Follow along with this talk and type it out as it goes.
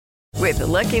With the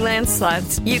Lucky Land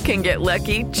Slots, you can get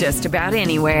lucky just about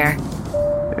anywhere.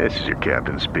 This is your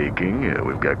captain speaking.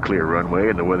 We've got clear runway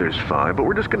and the weather's fine, but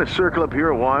we're just going to circle up here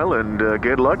a while and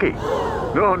get lucky.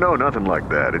 No, nothing like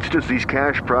that. It's just these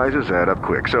cash prizes add up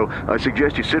quick. So I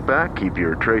suggest you sit back, keep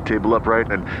your tray table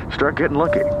upright, and start getting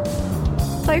lucky.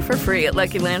 Play for free at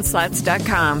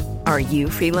LuckyLandSlots.com. Are you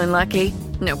feeling lucky?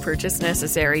 No purchase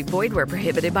necessary. Void where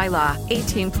prohibited by law.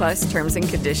 18 plus terms and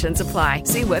conditions apply.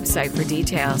 See website for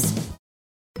details.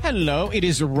 Hello, it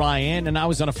is Ryan, and I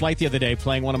was on a flight the other day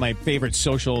playing one of my favorite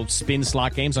social spin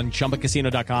slot games on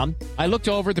ChumbaCasino.com. I looked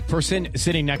over the person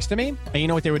sitting next to me, and you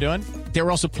know what they were doing? They were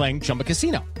also playing Chumba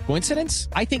Casino. Coincidence?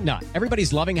 I think not.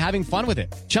 Everybody's loving having fun with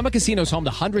it. Chumba Casino is home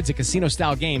to hundreds of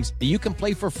casino-style games that you can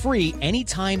play for free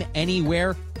anytime,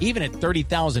 anywhere, even at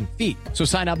 30,000 feet. So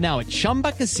sign up now at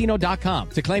ChumbaCasino.com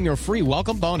to claim your free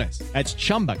welcome bonus. That's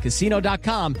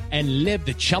ChumbaCasino.com and live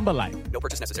the Chumba life. No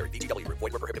purchase necessary. VGW. Void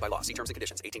where prohibited by law. See terms and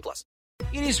conditions. 18 plus.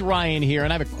 It is Ryan here,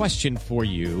 and I have a question for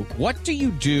you. What do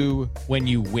you do when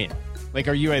you win? Like,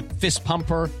 are you a fist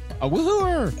pumper, a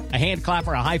woohooer, a hand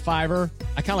clapper, a high fiver?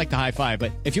 I kind of like the high five,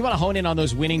 but if you want to hone in on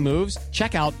those winning moves,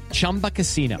 check out Chumba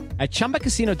Casino. At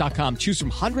ChumbaCasino.com, choose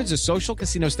from hundreds of social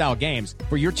casino-style games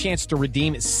for your chance to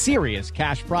redeem serious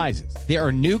cash prizes. There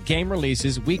are new game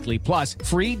releases weekly, plus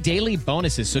free daily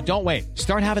bonuses, so don't wait.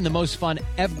 Start having the most fun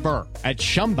ever at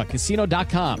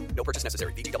ChumbaCasino.com. No purchase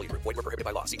necessary. VGW. Void where prohibited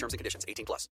by law. See terms and conditions. 18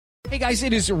 plus. Hey guys,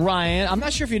 it is Ryan. I'm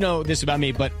not sure if you know this about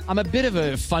me, but I'm a bit of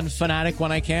a fun fanatic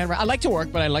when I can. I like to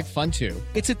work, but I like fun too.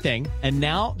 It's a thing. And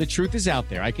now the truth is out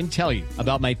there. I can tell you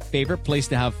about my favorite place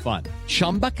to have fun.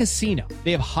 Chumba Casino.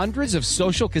 They have hundreds of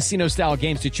social casino style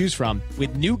games to choose from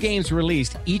with new games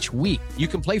released each week. You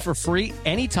can play for free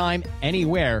anytime,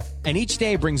 anywhere. And each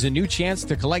day brings a new chance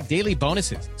to collect daily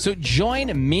bonuses. So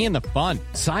join me in the fun.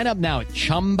 Sign up now at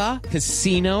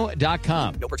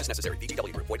ChumbaCasino.com. No purchase necessary.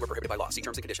 VGW. Void where prohibited by law. See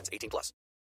terms and conditions. 18 plus.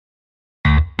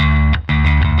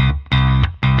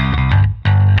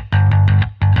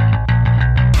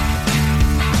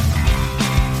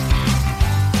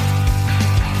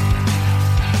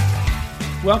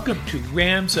 Welcome to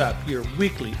Rams Up, your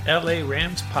weekly LA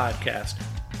Rams podcast.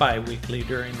 Bi-weekly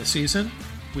during the season.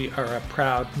 We are a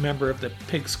proud member of the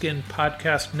Pigskin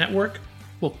Podcast Network.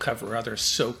 We'll cover other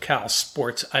SoCal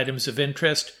sports items of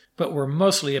interest, but we're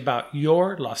mostly about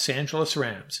your Los Angeles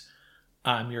Rams.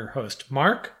 I'm your host,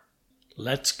 Mark.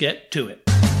 Let's get to it.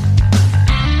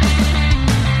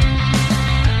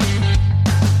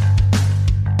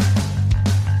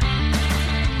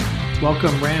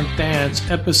 Welcome, Ram fans,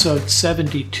 episode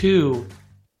 72,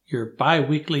 your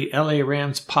bi-weekly LA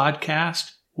Rams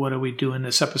podcast. What do we do in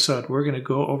this episode? We're going to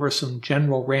go over some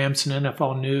general Rams and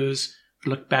NFL news,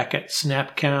 look back at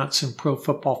snap counts and Pro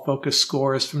Football Focus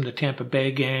scores from the Tampa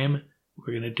Bay game.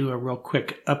 We're going to do a real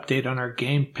quick update on our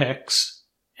game picks.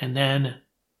 And then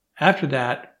after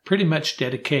that, pretty much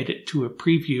dedicate it to a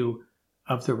preview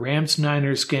of the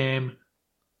Rams-Niners game.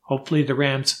 Hopefully the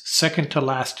Rams' second to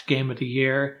last game of the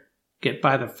year. Get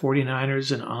by the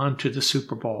 49ers and on to the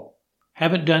Super Bowl.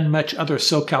 Haven't done much other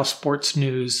SoCal sports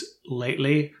news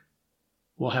lately.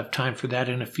 We'll have time for that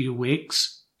in a few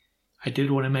weeks. I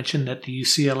did want to mention that the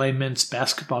UCLA men's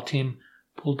basketball team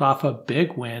pulled off a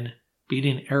big win,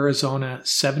 beating Arizona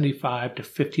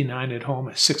 75-59 at home,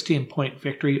 a 16-point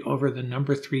victory over the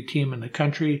number 3 team in the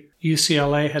country.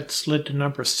 UCLA had slid to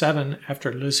number 7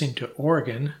 after losing to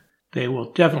Oregon. They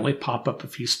will definitely pop up a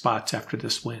few spots after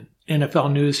this win.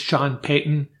 NFL news, Sean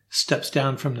Payton steps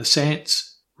down from the Saints.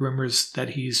 Rumors that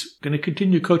he's going to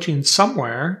continue coaching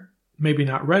somewhere, maybe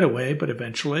not right away, but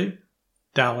eventually.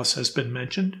 Dallas has been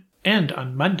mentioned. And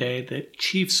on Monday, the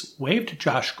Chiefs waived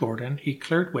Josh Gordon. He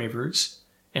cleared waivers,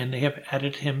 and they have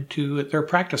added him to their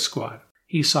practice squad.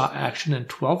 He saw action in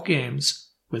 12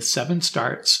 games with 7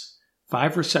 starts,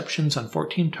 5 receptions on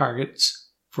 14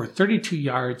 targets for 32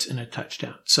 yards and a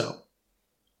touchdown. So,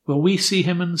 will we see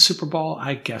him in the Super Bowl?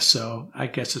 I guess so. I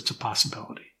guess it's a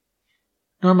possibility.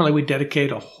 Normally we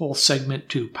dedicate a whole segment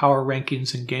to power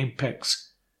rankings and game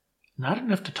picks. Not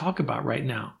enough to talk about right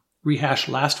now. Rehash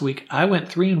last week, I went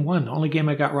 3-1. The only game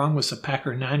I got wrong was the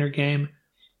Packer-Niner game.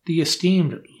 The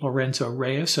esteemed Lorenzo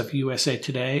Reyes of USA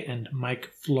Today and Mike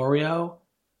Florio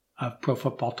of Pro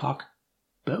Football Talk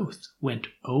both went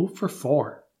 0 for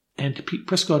 4. And Pete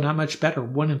Prisco not much better,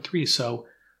 1-3. So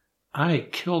I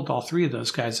killed all 3 of those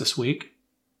guys this week.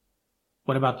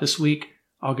 What about this week?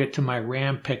 I'll get to my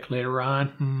Ram pick later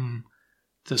on.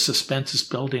 The suspense is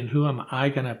building. Who am I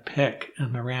going to pick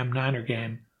in the Ram-Niner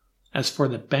game? As for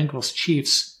the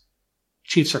Bengals-Chiefs,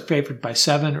 Chiefs are favored by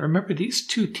 7. Remember, these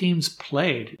 2 teams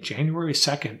played January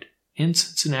 2nd in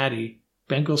Cincinnati.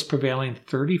 Bengals prevailing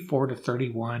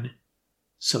 34-31.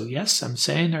 So yes, I'm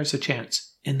saying there's a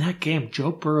chance. In that game,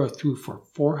 Joe Burrow threw for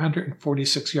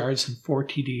 446 yards and 4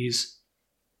 TDs.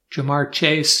 Jamar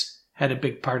Chase had a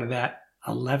big part of that.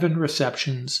 11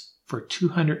 receptions for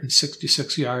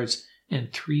 266 yards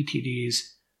and 3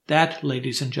 TDs. That,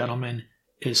 ladies and gentlemen,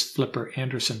 is Flipper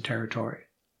Anderson territory.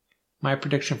 My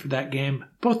prediction for that game,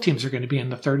 both teams are going to be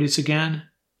in the 30s again.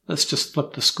 Let's just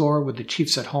flip the score with the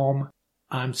Chiefs at home.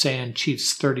 I'm saying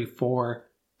Chiefs 34,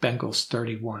 Bengals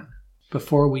 31.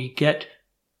 Before we get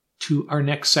to our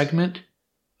next segment,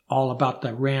 all about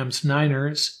the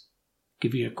Rams-Niners,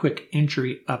 give you a quick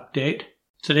injury update.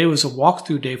 Today was a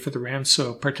walkthrough day for the Rams,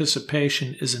 so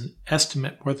participation is an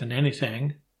estimate more than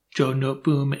anything. Joe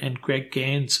Noteboom and Greg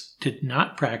Gaines did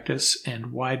not practice,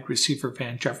 and wide receiver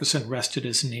Van Jefferson rested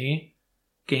his knee.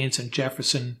 Gaines and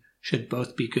Jefferson should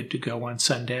both be good to go on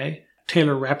Sunday.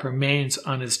 Taylor Rapp remains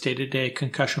on his day-to-day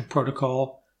concussion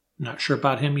protocol. Not sure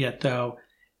about him yet, though.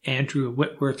 Andrew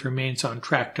Whitworth remains on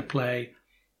track to play.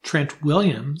 Trent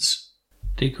Williams,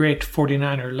 the great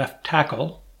 49er left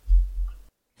tackle,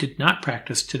 did not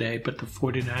practice today, but the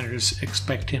 49ers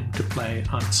expect him to play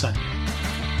on Sunday.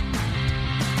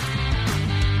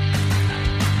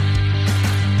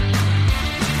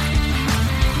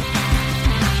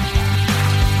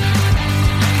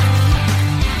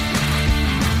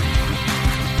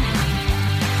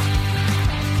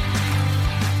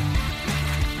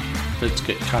 Let's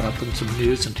get caught up in some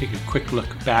news and take a quick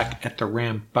look back at the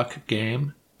Ram-Buck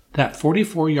game. That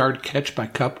 44-yard catch by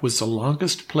Kupp was the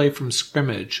longest play from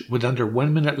scrimmage with under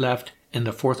 1 minute left in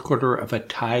the fourth quarter of a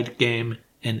tied game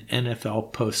in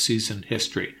NFL postseason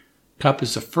history. Kupp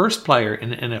is the first player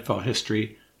in NFL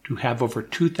history to have over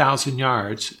 2,000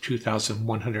 yards,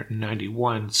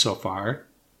 2,191 so far,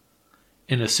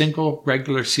 in a single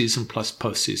regular season plus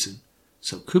postseason.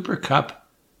 So Cooper Kupp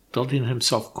building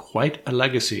himself quite a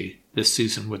legacy this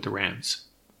season with the Rams.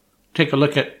 Take a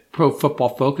look at Pro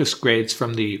Football Focus grades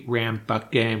from the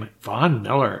Ram-Buck game. Von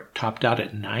Miller topped out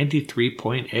at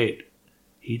 93.8.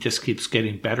 He just keeps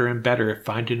getting better and better at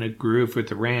finding a groove with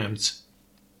the Rams.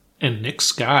 And Nick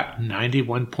Scott,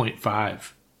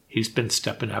 91.5. He's been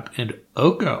stepping up. And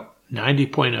Oko,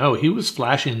 90.0. He was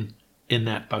flashing in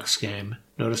that Bucks game.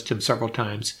 Noticed him several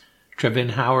times.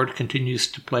 Trevin Howard continues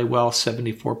to play well,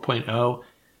 74.0.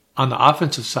 On the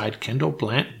offensive side, Kendall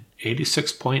Blanton,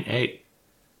 86.8.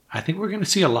 I think we're going to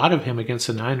see a lot of him against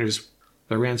the Niners.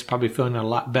 The Rams probably feeling a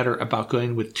lot better about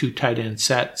going with 2 tight end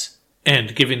sets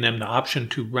and giving them the option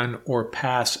to run or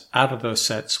pass out of those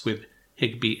sets with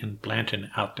Higbee and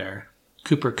Blanton out there.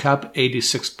 Cooper Kupp,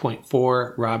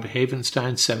 86.4. Rob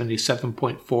Havenstein,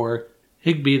 77.4.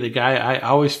 Higbee, the guy I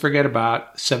always forget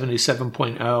about,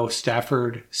 77.0.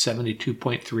 Stafford,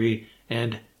 72.3.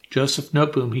 And Joseph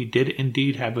Noteboom, he did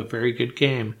indeed have a very good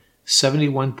game,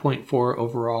 71.4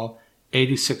 overall,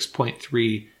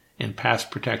 86.3 in pass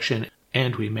protection.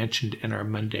 And we mentioned in our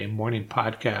Monday morning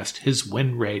podcast, his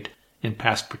win rate in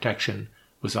pass protection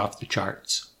was off the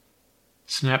charts.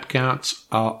 Snap counts,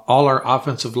 all our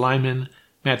offensive linemen,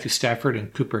 Matthew Stafford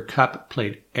and Cooper Kupp,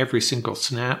 played every single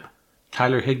snap.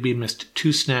 Tyler Higbee missed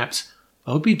 2 snaps.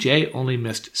 OBJ only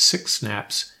missed 6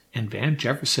 snaps. And Van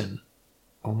Jefferson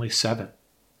only 7.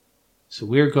 So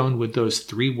we're going with those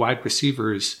 3 wide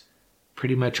receivers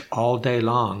pretty much all day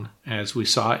long, as we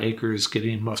saw Akers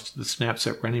getting most of the snaps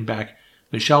at running back.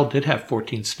 Michelle did have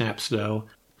 14 snaps, though.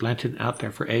 Blanton out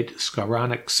there for 8,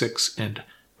 Skowronek 6, and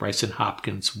Bryson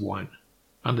Hopkins 1.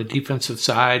 On the defensive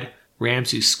side,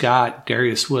 Ramsey Scott,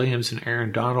 Darius Williams, and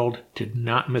Aaron Donald did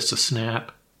not miss a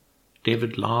snap.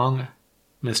 David Long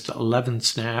missed 11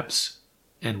 snaps,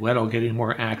 and Weddle getting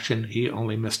more action. He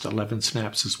only missed 11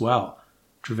 snaps as well.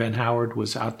 Trevin Howard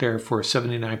was out there for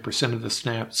 79% of the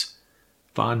snaps.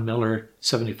 Von Miller,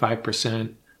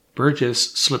 75%.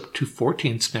 Burgess slipped to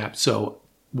 14 snaps. So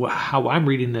how I'm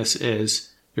reading this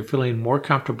is you're feeling more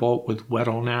comfortable with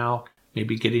Weddle now,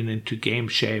 maybe getting into game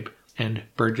shape, and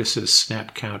Burgess's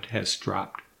snap count has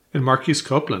dropped. And Marquise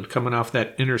Copeland, coming off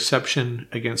that interception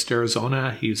against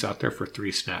Arizona, he's out there for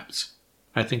 3 snaps.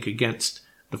 I think against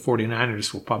the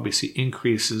 49ers, we'll probably see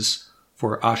increases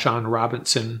for Ashawn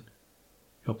Robinson.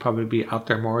 He'll probably be out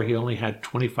there more. He only had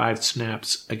 25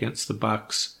 snaps against the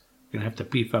Bucks. We're going to have to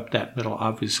beef up that middle,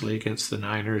 obviously, against the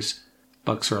Niners.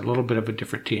 Bucks are a little bit of a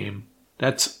different team.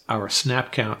 That's our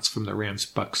snap counts from the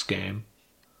Rams-Bucks game.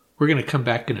 We're going to come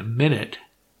back in a minute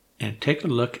and take a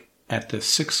look at the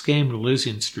 6-game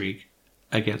losing streak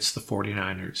against the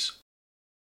 49ers.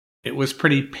 It was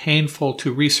pretty painful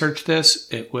to research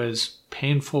this. It was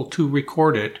painful to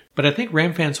record it. But I think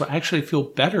Ram fans will actually feel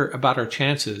better about our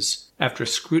chances after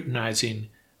scrutinizing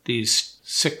these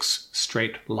 6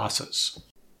 straight losses.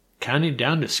 Counting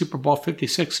down to Super Bowl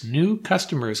 56, new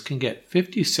customers can get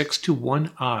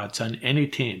 56-1 odds on any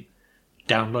team.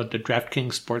 Download the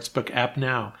DraftKings Sportsbook app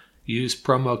now. Use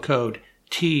promo code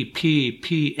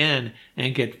TPPN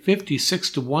and get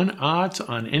 56-1 odds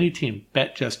on any team.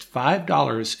 Bet just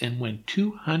 $5 and win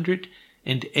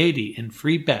 $280 in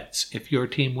free bets if your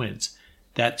team wins.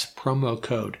 That's promo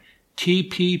code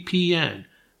TPPN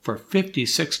for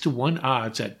 56-1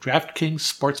 odds at DraftKings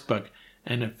Sportsbook,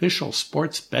 an official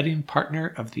sports betting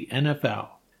partner of the NFL.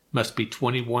 Must be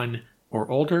 21 or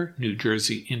older, New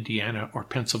Jersey, Indiana, or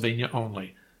Pennsylvania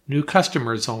only. New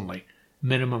customers only.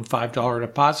 Minimum $5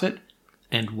 deposit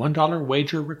and $1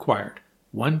 wager required.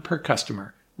 One per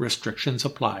customer. Restrictions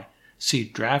apply. See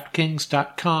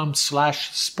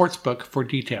DraftKings.com/sportsbook for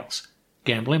details.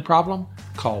 Gambling problem?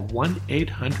 Call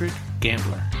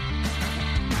 1-800-GAMBLER.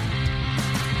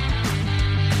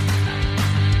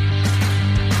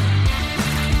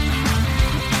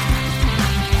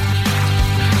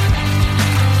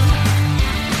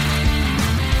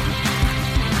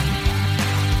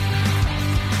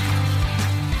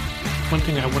 One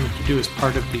thing I wanted to do as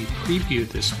part of the preview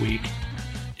this week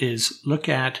is look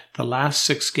at the last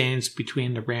 6 games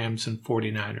between the Rams and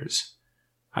 49ers.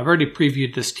 I've already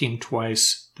previewed this team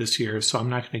twice this year, so I'm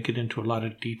not going to get into a lot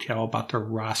of detail about their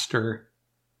roster,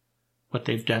 what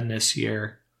they've done this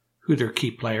year, who their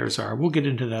key players are. We'll get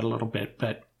into that a little bit,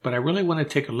 but I really want to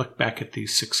take a look back at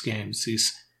these 6 games,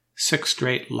 these 6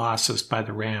 straight losses by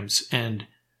the Rams, and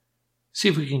see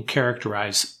if we can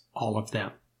characterize all of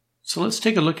them. So let's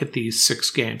take a look at these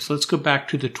 6 games. Let's go back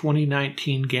to the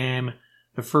 2019 game.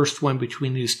 The first one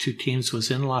between these two teams was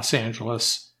in Los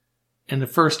Angeles. In the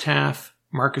first half,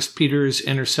 Marcus Peters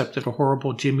intercepted a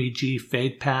horrible Jimmy G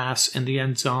fade pass in the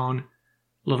end zone.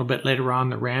 A little bit later on,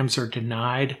 the Rams are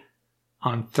denied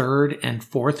on 3rd and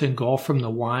 4th and goal from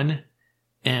the 1.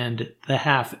 And the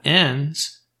half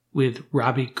ends with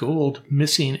Robbie Gould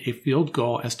missing a field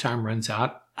goal as time runs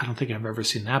out. I don't think I've ever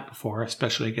seen that before,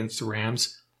 especially against the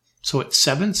Rams. So it's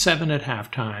 7-7 at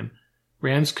halftime.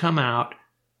 Rams come out.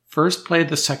 First play of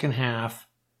the second half.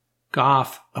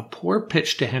 Goff, a poor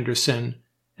pitch to Henderson.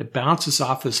 It bounces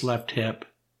off his left hip.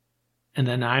 And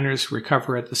the Niners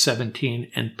recover at the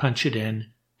 17 and punch it in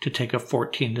to take a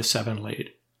 14-7 lead.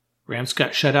 Rams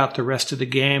got shut out the rest of the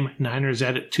game. Niners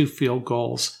added 2 field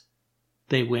goals.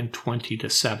 They win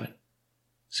 20-7.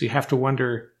 So you have to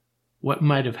wonder what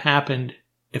might have happened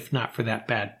if not for that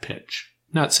bad pitch.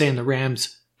 Not saying the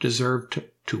Rams deserved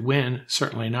to win,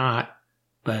 certainly not,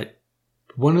 but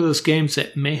one of those games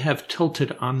that may have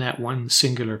tilted on that one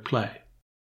singular play.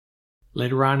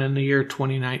 Later on in the year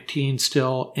 2019,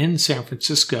 still in San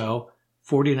Francisco,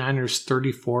 49ers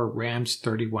 34, Rams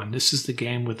 31. This is the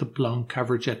game with the blown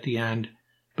coverage at the end,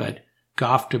 but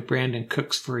Goff to Brandon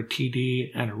Cooks for a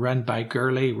TD and a run by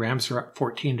Gurley. Rams are up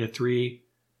 14-3.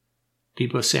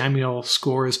 Deebo Samuel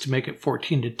scores to make it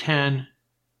 14-10.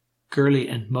 Gurley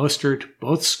and Mostert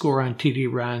both score on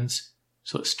TD runs,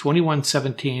 so it's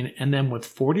 21-17, and then with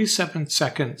 47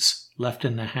 seconds left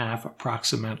in the half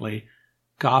approximately,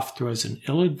 Goff throws an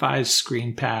ill-advised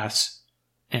screen pass,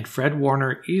 and Fred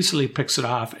Warner easily picks it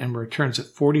off and returns it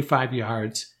 45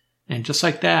 yards, and just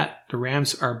like that, the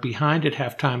Rams are behind at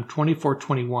halftime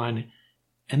 24-21,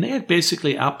 and they had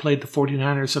basically outplayed the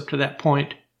 49ers up to that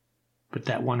point, but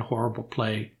that one horrible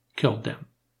play killed them.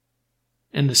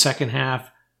 In the second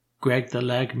half, Greg the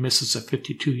Leg misses a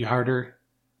 52-yarder.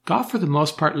 Goff, for the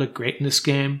most part, looked great in this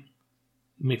game.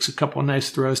 He makes a couple nice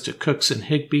throws to Cooks and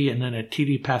Higbee and then a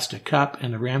TD pass to Kupp,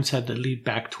 and the Rams had the lead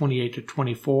back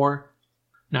 28-24.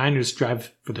 Niners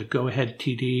drive for the go-ahead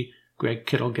TD. Greg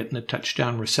Kittle getting the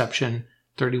touchdown reception,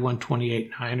 31-28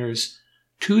 Niners.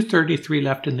 2:33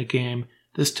 left in the game.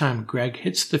 This time Greg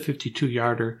hits the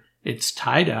 52-yarder. It's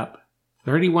tied up,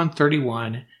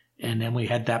 31-31, and then we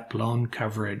had that blown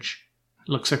coverage.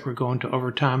 Looks like we're going to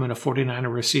overtime, and a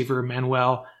 49er receiver,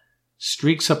 Manuel,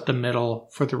 streaks up the middle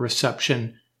for the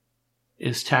reception,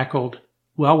 is tackled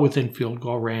well within field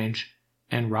goal range,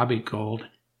 and Robbie Gould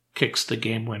kicks the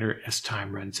game winner as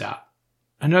time runs out.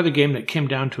 Another game that came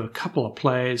down to a couple of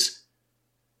plays,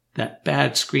 that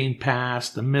bad screen pass,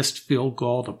 the missed field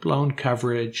goal, the blown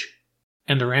coverage,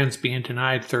 and the Rams being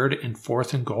denied 3rd and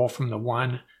 4th and goal from the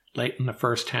 1 late in the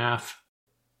first half.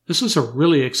 This was a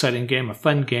really exciting game, a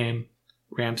fun game.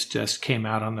 Rams just came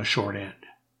out on the short end.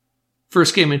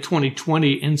 First game in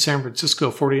 2020 in San Francisco,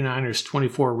 49ers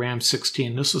 24, Rams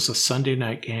 16. This was a Sunday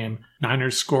night game.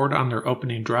 Niners scored on their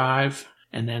opening drive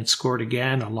and then scored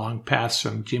again. A long pass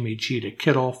from Jimmy G to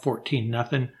Kittle,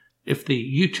 14-0. If the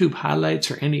YouTube highlights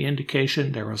are any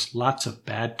indication, there was lots of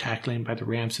bad tackling by the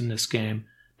Rams in this game.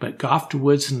 But Goff to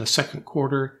Woods in the second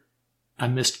quarter, a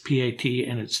missed PAT,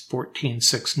 and it's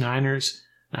 14-6 Niners.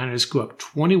 Niners go up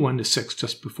 21-6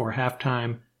 just before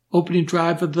halftime. Opening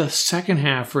drive of the second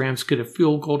half, Rams get a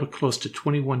field goal to close to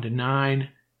 21-9.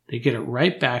 They get it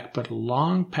right back, but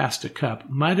long past a Cup.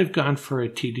 Might have gone for a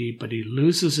TD, but he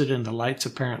loses it in the lights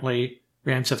apparently.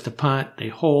 Rams have to punt. They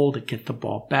hold and get the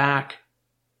ball back.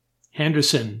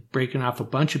 Henderson breaking off a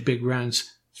bunch of big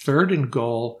runs. 3rd and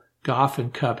goal. Goff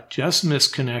and Cup just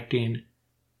misconnecting.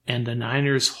 And the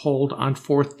Niners hold on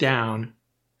 4th down.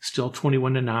 Still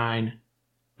 21-9.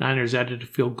 Niners added a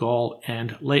field goal,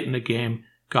 and late in the game,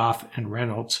 Goff and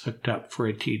Reynolds hooked up for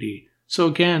a TD. So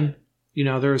again,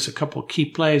 there was a couple key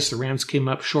plays the Rams came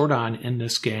up short on in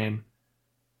this game.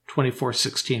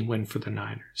 24-16 win for the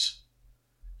Niners.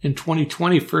 In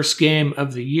 2020, first game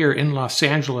of the year in Los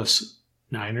Angeles,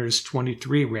 Niners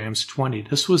 23, Rams 20.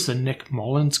 This was the Nick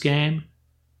Mullins game.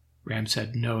 Rams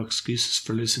had no excuses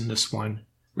for losing this one.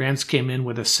 Rams came in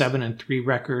with a 7-3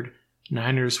 record.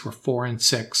 Niners were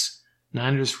 4-6.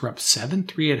 Niners were up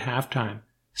 7-3 at halftime.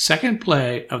 Second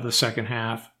play of the second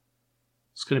half.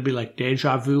 It's going to be like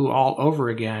deja vu all over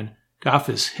again. Goff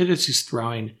is hit as he's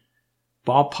throwing.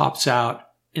 Ball pops out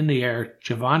in the air.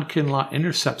 Javon Kinlaw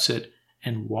intercepts it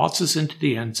and waltzes into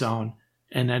the end zone.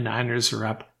 And the Niners are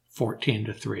up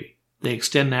 14-3. They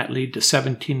extend that lead to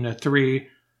 17-3.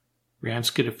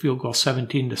 Rams get a field goal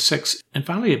 17-6. And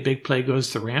finally, a big play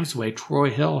goes the Rams' way.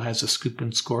 Troy Hill has a scoop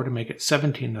and score to make it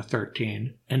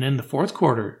 17-13. And in the fourth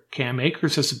quarter, Cam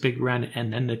Akers has a big run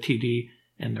and then the TD.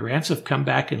 And the Rams have come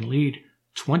back and lead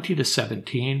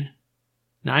 20-17.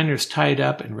 Niners tied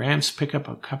up and Rams pick up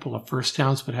a couple of first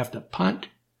downs but have to punt.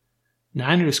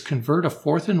 Niners convert a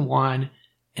 4th and 1.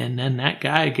 And then that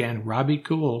guy again, Robbie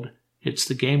Gould, hits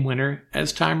the game winner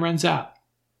as time runs out.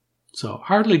 So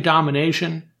hardly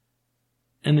domination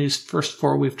in these first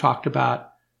 4 we've talked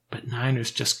about, but Niners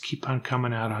just keep on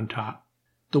coming out on top.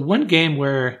 The one game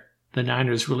where the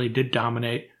Niners really did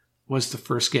dominate was the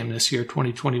first game this year,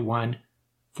 2021,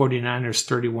 49ers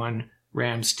 31,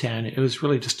 Rams 10. It was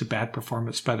really just a bad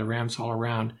performance by the Rams all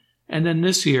around. And then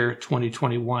this year,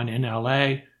 2021 in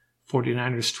LA,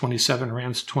 49ers 27,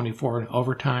 Rams 24 in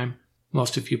overtime.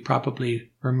 Most of you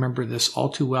probably remember this all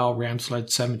too well. Rams led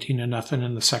 17-0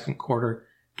 in the second quarter.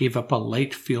 Gave up a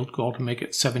late field goal to make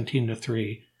it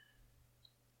 17-3.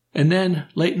 And then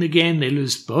late in the game, they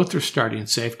lose both their starting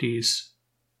safeties.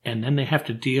 And then they have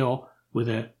to deal with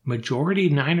a majority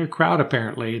Niner crowd,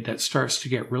 apparently, that starts to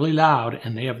get really loud.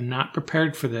 And they have not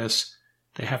prepared for this.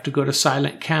 They have to go to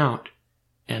silent count.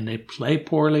 And they play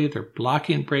poorly. Their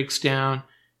blocking breaks down.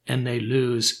 And they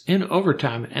lose in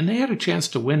overtime. And they had a chance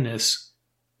to win this,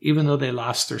 even though they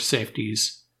lost their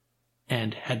safeties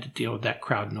and had to deal with that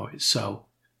crowd noise. So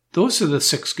those are the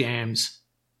 6 games.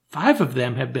 5 of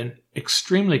them have been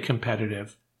extremely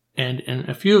competitive. And in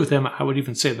a few of them, I would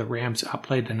even say the Rams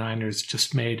outplayed the Niners,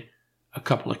 just made a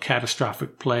couple of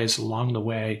catastrophic plays along the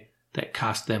way that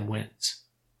cost them wins.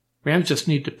 Rams just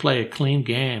need to play a clean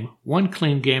game. One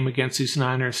clean game against these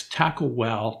Niners, tackle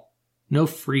well, no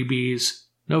freebies,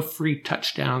 no free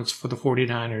touchdowns for the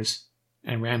 49ers,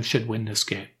 and Rams should win this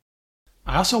game.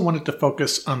 I also wanted to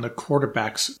focus on the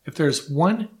quarterbacks. If there's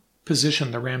one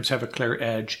position the Rams have a clear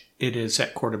edge, it is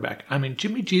at quarterback. I mean,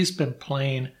 Jimmy G's been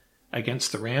playing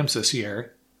against the Rams this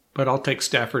year, but I'll take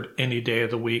Stafford any day of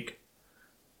the week.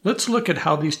 Let's look at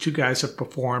how these two guys have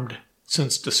performed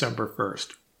since December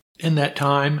 1st. In that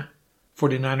time,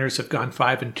 49ers have gone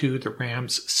 5-2, the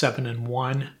Rams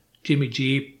 7-1. Jimmy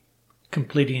G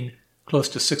completing close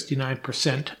to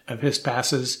 69% of his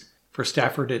passes. For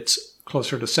Stafford, it's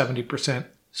closer to 70%,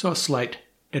 so a slight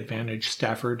advantage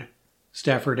Stafford.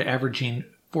 Stafford averaging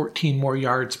 14 more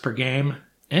yards per game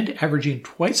and averaging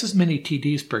twice as many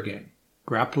TDs per game.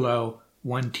 Garoppolo,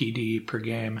 1 TD per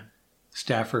game.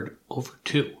 Stafford, over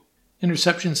 2.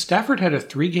 Interceptions. Stafford had a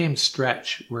 3-game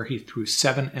stretch where he threw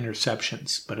 7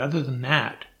 interceptions, but other than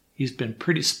that, he's been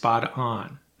pretty spot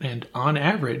on. And on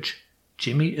average,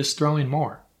 Jimmy is throwing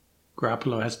more.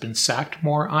 Garoppolo has been sacked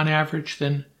more on average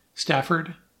than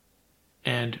Stafford.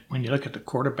 And when you look at the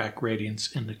quarterback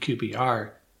ratings in the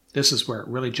QBR, this is where it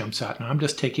really jumps out. Now, I'm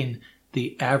just taking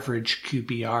the average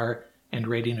QBR and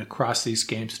rating across these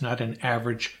games, not an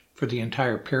average for the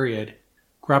entire period.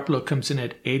 Garoppolo comes in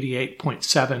at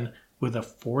 88.7 with a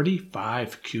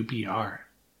 45 QBR.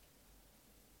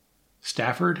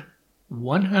 Stafford,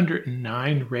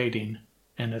 109 rating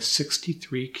and a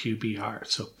 63 QBR.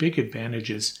 So big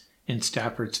advantages in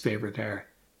Stafford's favor there.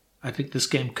 I think this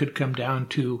game could come down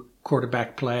to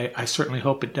quarterback play. I certainly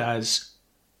hope it does.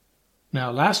 Now,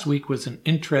 last week was an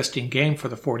interesting game for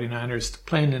the 49ers,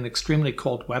 playing in extremely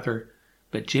cold weather,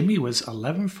 but Jimmy was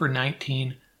 11 for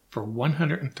 19, for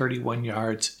 131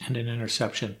 yards and an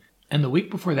interception. And the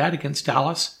week before that against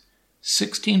Dallas,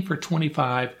 16 for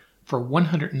 25 for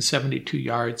 172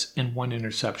 yards and 1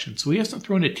 interception. So he hasn't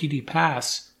thrown a TD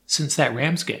pass since that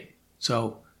Rams game.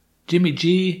 So Jimmy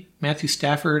G, Matthew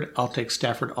Stafford, I'll take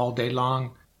Stafford all day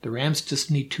long. The Rams just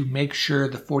need to make sure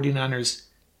the 49ers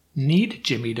need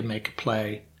Jimmy to make a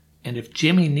play. And if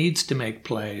Jimmy needs to make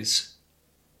plays,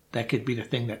 that could be the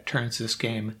thing that turns this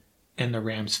game in the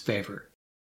Rams' favor.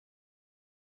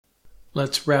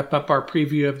 Let's wrap up our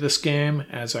preview of this game.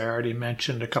 As I already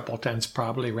mentioned a couple of times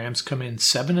probably, Rams come in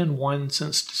 7-1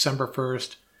 since December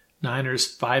 1st.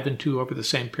 Niners 5-2 over the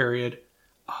same period.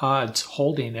 Odds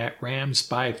holding at Rams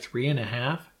by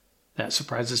 3.5. That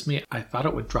surprises me. I thought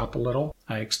it would drop a little.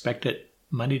 I expected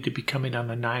money to be coming on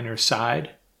the Niners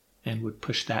side and would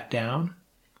push that down.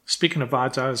 Speaking of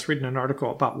odds, I was reading an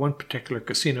article about one particular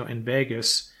casino in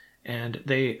Vegas, and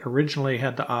they originally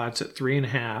had the odds at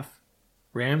 3.5.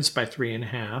 Rams by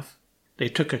 3.5. They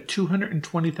took a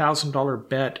 $220,000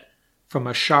 bet from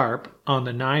a sharp on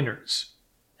the Niners,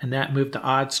 and that moved the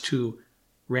odds to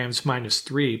Rams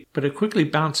 -3. But it quickly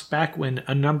bounced back when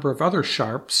a number of other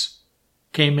sharps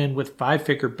came in with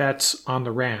 5-figure bets on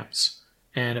the Rams,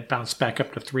 and it bounced back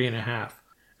up to 3.5.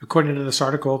 According to this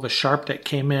article, the sharp that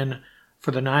came in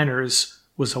for the Niners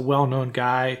was a well-known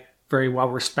guy, very well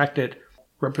respected.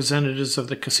 Representatives of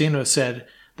the casino said,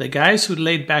 "The guys who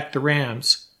laid back the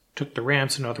Rams, took the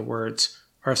Rams in other words,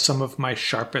 are some of my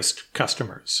sharpest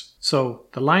customers." So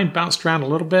the line bounced around a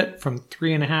little bit from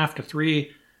 3.5 to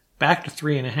 3, back to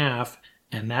 3.5,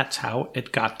 and that's how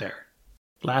it got there.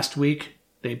 Last week,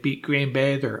 they beat Green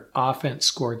Bay. Their offense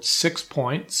scored 6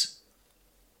 points.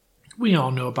 We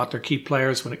all know about their key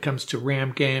players when it comes to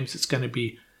Ram games. It's going to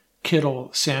be Kittle,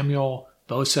 Samuel,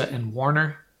 Bosa, and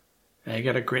Warner. They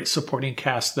got a great supporting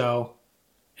cast, though.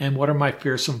 And what are my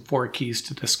fearsome 4 keys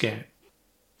to this game?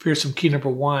 Fearsome key number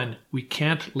 1, we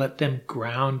can't let them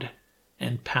ground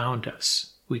and pound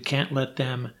us. We can't let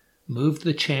them move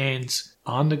the chains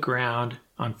on the ground,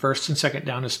 on first and second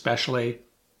down especially.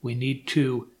 We need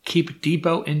to keep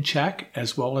Debo in check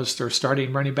as well as their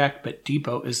starting running back, but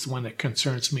Debo is the one that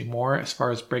concerns me more as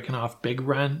far as breaking off big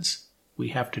runs. We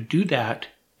have to do that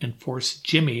and force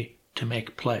Jimmy to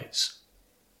make plays.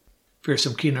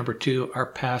 Fearsome key number 2, our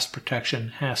pass protection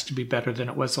has to be better than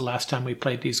it was the last time we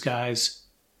played these guys.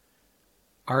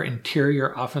 Our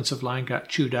interior offensive line got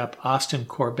chewed up. Austin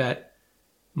Corbett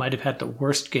might have had the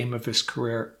worst game of his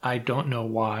career. I don't know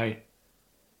why.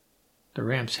 The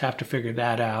Rams have to figure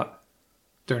that out.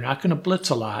 They're not going to blitz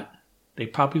a lot. They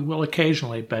probably will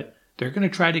occasionally, but they're going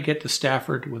to try to get to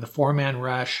Stafford with a 4-man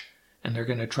rush, and they're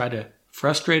going to try to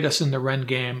frustrate us in the run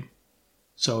game.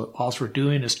 So all we're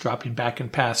doing is dropping back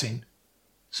and passing.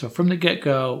 So from the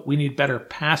get-go, we need better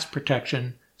pass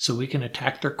protection so we can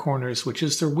attack their corners, which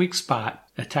is their weak spot.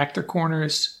 Attack their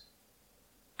corners.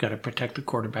 Got to protect the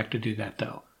quarterback to do that,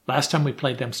 though. Last time we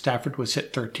played them, Stafford was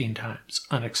hit 13 times.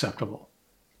 Unacceptable.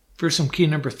 Fearsome key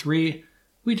number 3,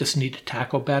 we just need to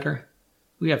tackle better.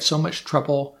 We have so much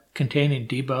trouble containing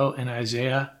Debo and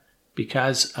Isaiah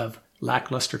because of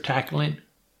lackluster tackling.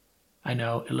 I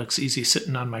know it looks easy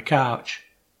sitting on my couch,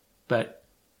 but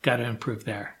got to improve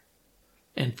there.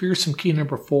 And fearsome key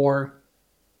number 4,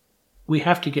 we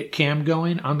have to get Cam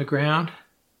going on the ground.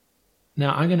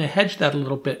 Now, I'm going to hedge that a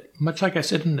little bit. Much like I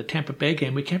said in the Tampa Bay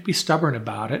game, we can't be stubborn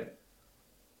about it.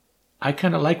 I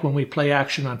kind of like when we play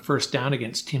action on first down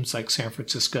against teams like San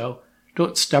Francisco.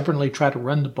 Don't stubbornly try to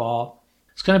run the ball.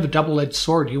 It's kind of a double-edged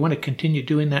sword. You want to continue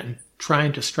doing that and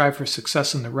trying to strive for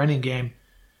success in the running game.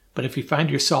 But if you find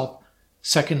yourself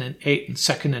 2nd and 8 and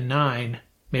 2nd and 9,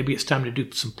 maybe it's time to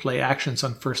do some play actions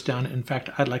on first down. In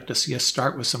fact, I'd like to see us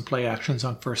start with some play actions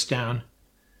on first down.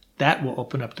 That will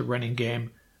open up the running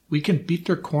game. We can beat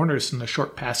their corners in the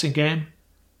short passing game.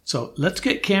 So let's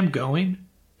get Cam going.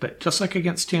 But just like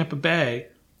against Tampa Bay,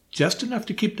 just enough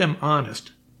to keep them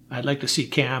honest. I'd like to see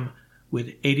Cam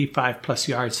with 85-plus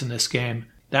yards in this game.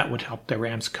 That would help the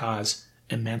Rams' cause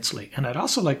immensely. And I'd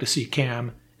also like to see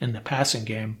Cam in the passing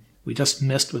game. We just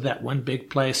missed with that one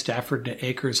big play, Stafford to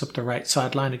Akers up the right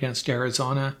sideline against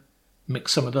Arizona.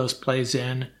 Mix some of those plays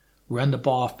in, run the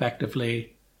ball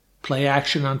effectively, play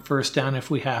action on first down if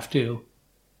we have to,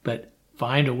 but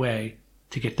find a way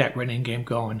to get that running game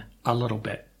going a little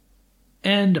bit.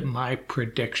 And my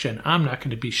prediction, I'm not going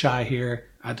to be shy here.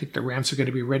 I think the Rams are going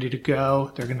to be ready to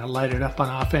go. They're going to light it up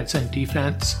on offense and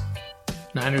defense.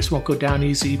 Niners won't go down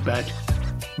easy, but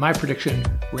my prediction,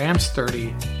 Rams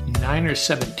 30, Niners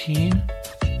 17,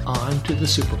 on to the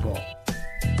Super Bowl.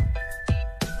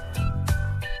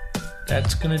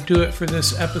 That's going to do it for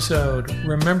this episode.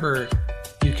 Remember,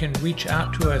 you can reach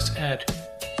out to us at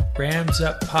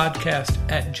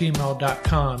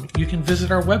LARamsUpPodcast@gmail.com. You can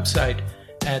visit our website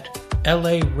at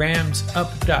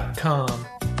LARamsUp.com.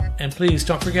 And please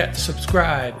don't forget to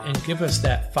subscribe and give us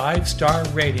that 5-star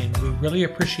rating. We really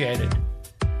appreciate it.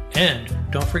 And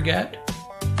don't forget,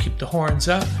 keep the horns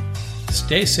up,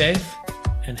 stay safe,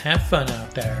 and have fun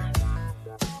out there.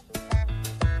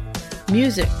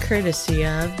 Music courtesy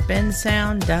of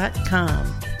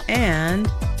bensound.com and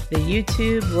the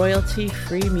YouTube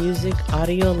royalty-free music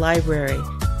audio library,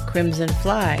 Crimson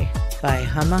Fly by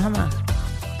Humma Humma.